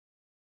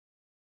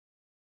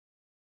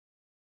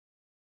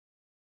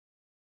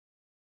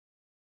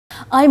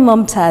I'm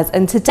Mumtaz,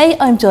 and today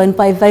I'm joined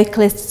by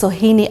vocalist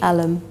Sohini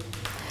Alam.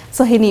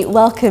 Sohini,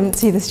 welcome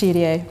to the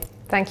studio.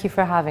 Thank you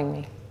for having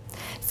me.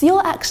 So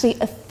you're actually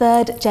a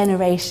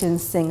third-generation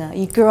singer.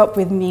 You grew up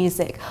with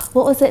music.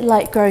 What was it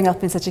like growing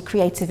up in such a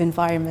creative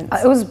environment?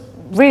 It was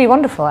really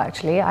wonderful,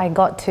 actually. I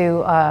got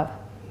to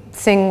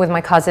sing with my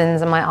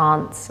cousins and my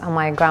aunts and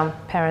my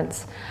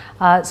grandparents.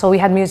 So we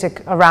had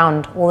music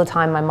around all the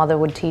time. My mother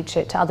would teach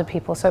it to other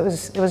people. So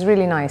it was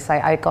really nice.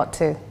 I got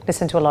to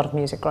listen to a lot of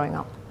music growing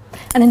up.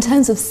 And in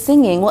terms of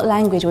singing, what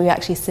language were you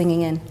actually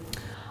singing in?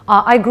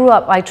 I grew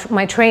up,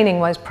 my training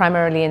was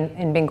primarily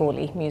in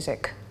Bengali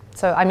music.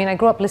 So, I mean, I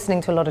grew up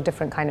listening to a lot of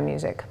different kind of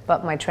music,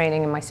 but my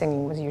training and my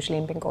singing was usually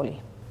in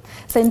Bengali.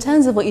 So in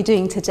terms of what you're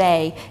doing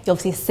today, you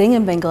obviously sing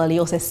in Bengali, you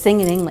also sing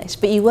in English,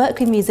 but you work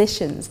with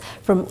musicians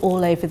from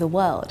all over the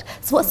world.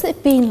 So what's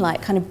it been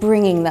like kind of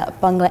bringing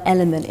that Bangla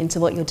element into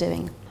what you're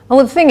doing? Well,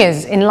 the thing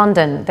is, in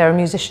London, there are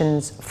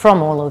musicians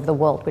from all over the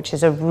world, which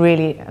is a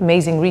really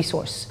amazing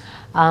resource.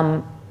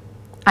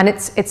 And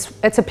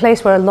it's a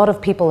place where a lot of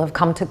people have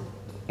come to,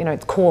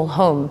 call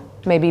home,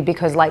 maybe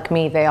because, like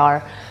me, they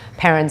are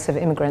parents of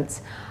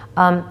immigrants.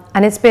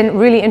 And it's been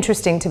really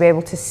interesting to be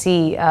able to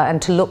see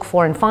and to look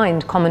for and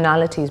find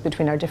commonalities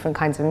between our different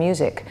kinds of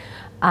music.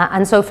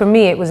 And so for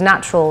me, it was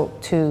natural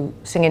to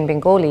sing in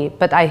Bengali,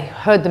 but I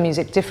heard the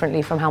music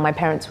differently from how my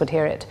parents would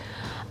hear it.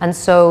 And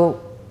so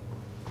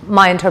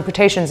my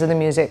interpretations of the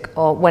music,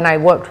 or when I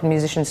worked with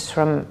musicians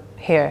from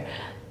here,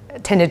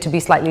 tended to be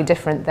slightly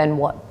different than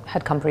what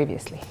had come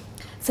previously.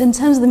 So in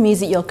terms of the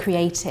music you're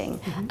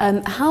creating,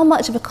 how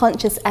much of a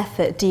conscious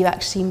effort do you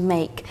actually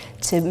make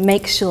to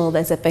make sure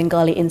there's a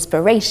Bengali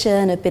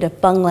inspiration, a bit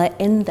of Bangla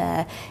in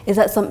there? Is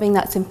that something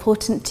that's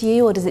important to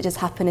you, or does it just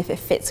happen if it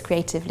fits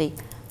creatively?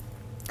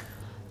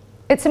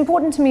 It's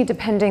important to me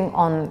depending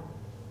on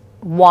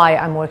why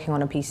I'm working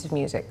on a piece of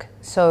music.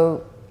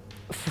 So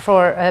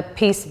for a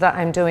piece that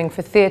I'm doing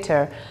for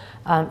theatre,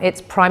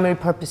 its primary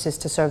purpose is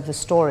to serve the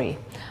story.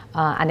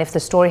 And if the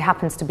story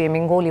happens to be a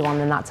Bengali one,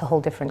 then that's a whole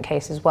different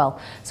case as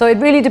well. So it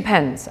really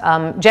depends.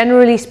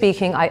 Generally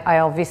speaking,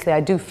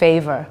 I do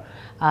favor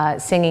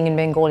singing in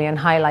Bengali and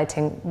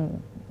highlighting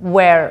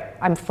where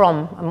I'm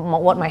from and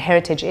what my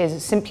heritage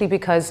is, simply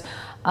because,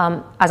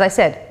 as I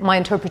said, my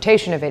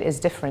interpretation of it is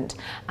different.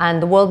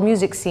 And the world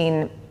music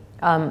scene,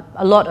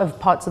 a lot of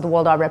parts of the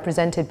world are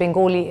represented.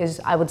 Bengali is,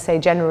 I would say,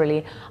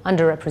 generally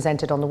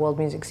underrepresented on the world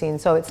music scene.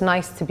 So it's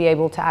nice to be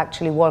able to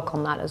actually work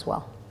on that as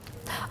well.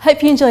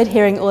 Hope you enjoyed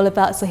hearing all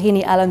about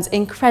Sohini Alam's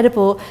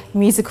incredible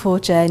musical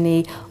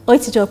journey.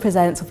 Oitijjo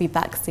Presents will be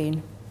back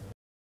soon.